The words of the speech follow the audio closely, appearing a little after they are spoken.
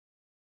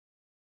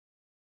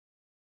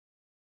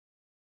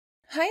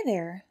Hi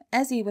there,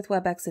 Ezzy with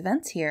Webex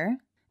Events here.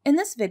 In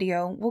this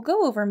video, we'll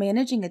go over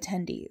managing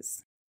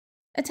attendees.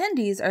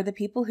 Attendees are the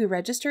people who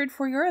registered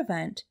for your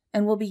event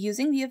and will be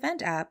using the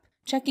Event app,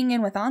 checking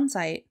in with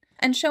on-site,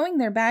 and showing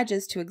their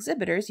badges to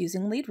exhibitors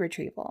using lead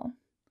retrieval.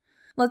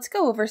 Let's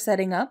go over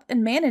setting up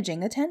and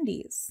managing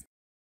attendees.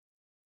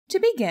 To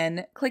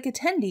begin, click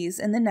Attendees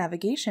in the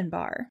navigation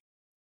bar.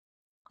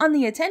 On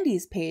the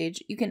Attendees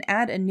page, you can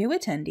add a new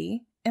attendee,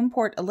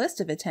 import a list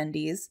of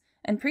attendees,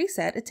 and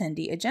preset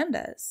attendee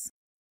agendas.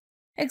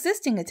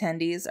 Existing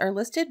attendees are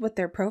listed with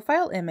their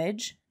profile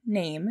image,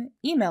 name,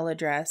 email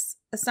address,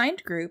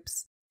 assigned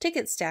groups,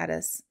 ticket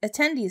status,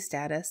 attendee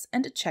status,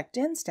 and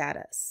checked-in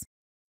status.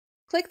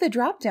 Click the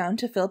drop-down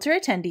to filter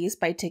attendees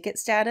by ticket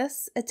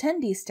status,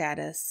 attendee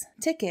status,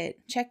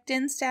 ticket,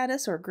 checked-in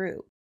status, or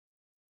group.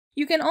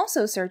 You can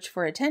also search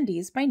for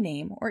attendees by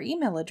name or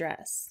email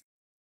address.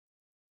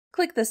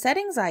 Click the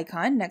settings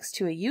icon next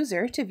to a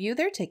user to view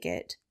their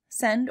ticket,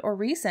 send or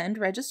resend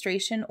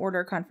registration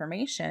order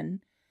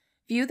confirmation,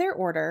 view their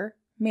order,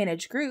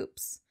 manage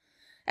groups,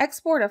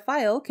 export a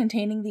file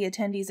containing the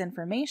attendee's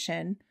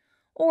information,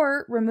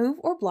 or remove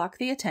or block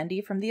the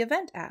attendee from the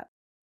Event app.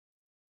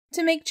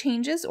 To make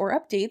changes or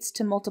updates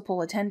to multiple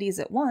attendees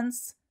at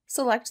once,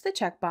 select the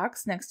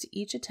checkbox next to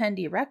each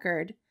attendee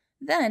record,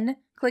 then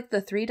click the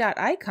three-dot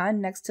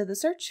icon next to the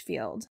search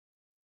field.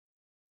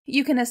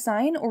 You can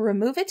assign or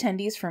remove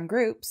attendees from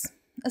groups,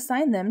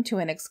 assign them to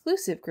an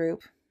exclusive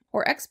group,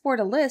 or export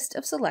a list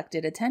of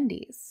selected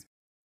attendees.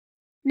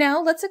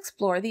 Now let's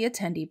explore the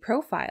attendee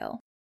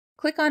profile.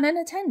 Click on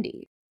an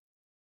attendee.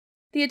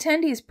 The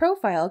attendee's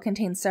profile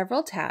contains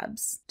several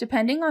tabs,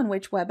 depending on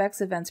which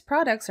Webex Events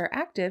products are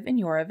active in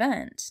your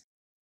event.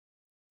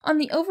 On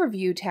the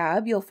Overview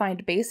tab, you'll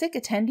find basic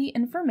attendee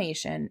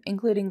information,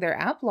 including their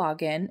app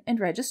login and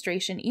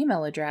registration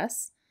email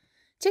address,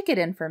 ticket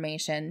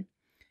information,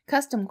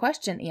 custom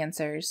question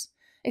answers,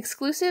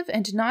 exclusive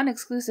and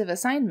non-exclusive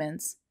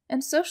assignments,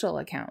 and social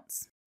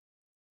accounts.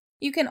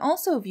 You can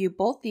also view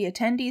both the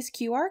attendee's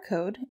QR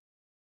code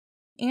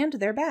and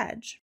their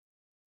badge.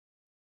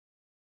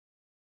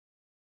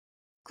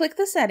 Click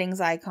the settings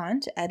icon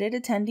to edit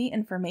attendee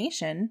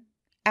information,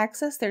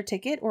 access their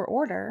ticket or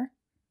order,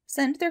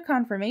 send their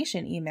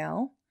confirmation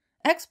email,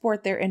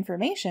 export their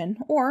information,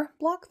 or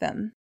block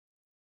them.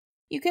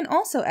 You can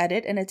also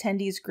edit an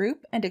attendee's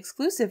group and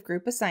exclusive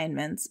group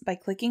assignments by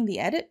clicking the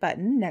Edit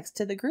button next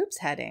to the Groups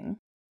heading.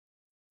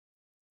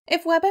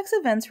 If Webex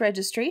Events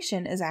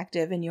registration is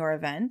active in your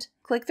event,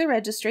 click the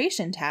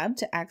Registration tab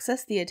to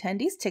access the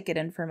attendee's ticket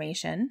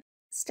information,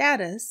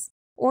 status,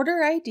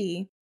 order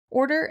ID,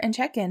 order and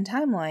check-in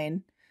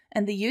timeline,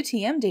 and the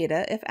UTM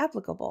data if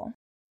applicable.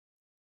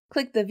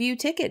 Click the View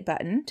Ticket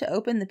button to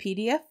open the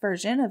PDF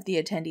version of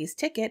the attendee's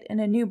ticket in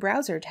a new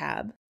browser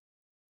tab.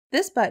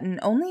 This button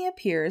only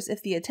appears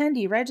if the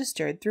attendee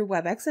registered through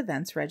Webex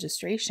Events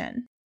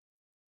registration.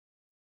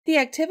 The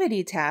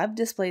Activity tab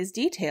displays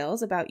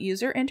details about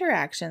user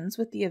interactions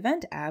with the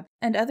Event app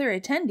and other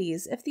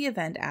attendees if the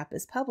Event app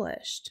is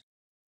published.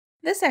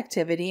 This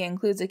activity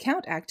includes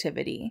account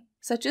activity,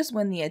 such as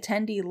when the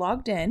attendee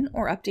logged in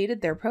or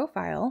updated their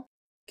profile,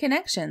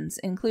 connections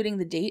including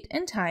the date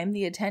and time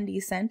the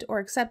attendee sent or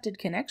accepted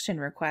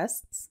connection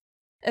requests,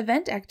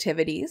 event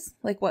activities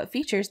like what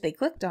features they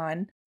clicked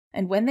on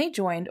and when they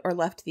joined or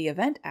left the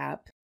Event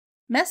app,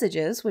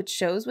 messages, which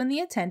shows when the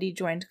attendee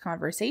joined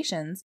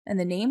conversations and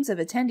the names of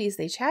attendees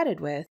they chatted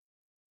with,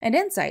 and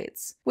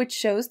insights, which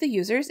shows the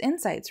user's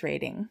insights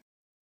rating.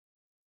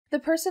 The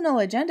Personal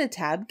Agenda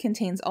tab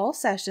contains all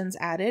sessions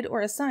added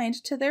or assigned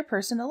to their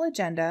personal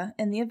agenda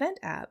in the Event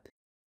app.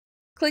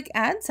 Click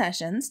Add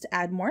Sessions to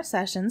add more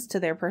sessions to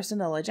their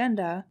personal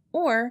agenda,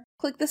 or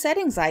click the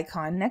settings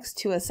icon next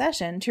to a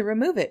session to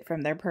remove it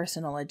from their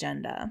personal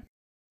agenda.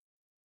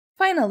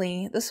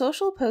 Finally, the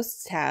Social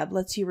Posts tab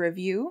lets you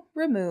review,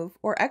 remove,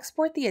 or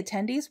export the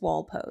attendee's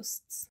wall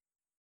posts.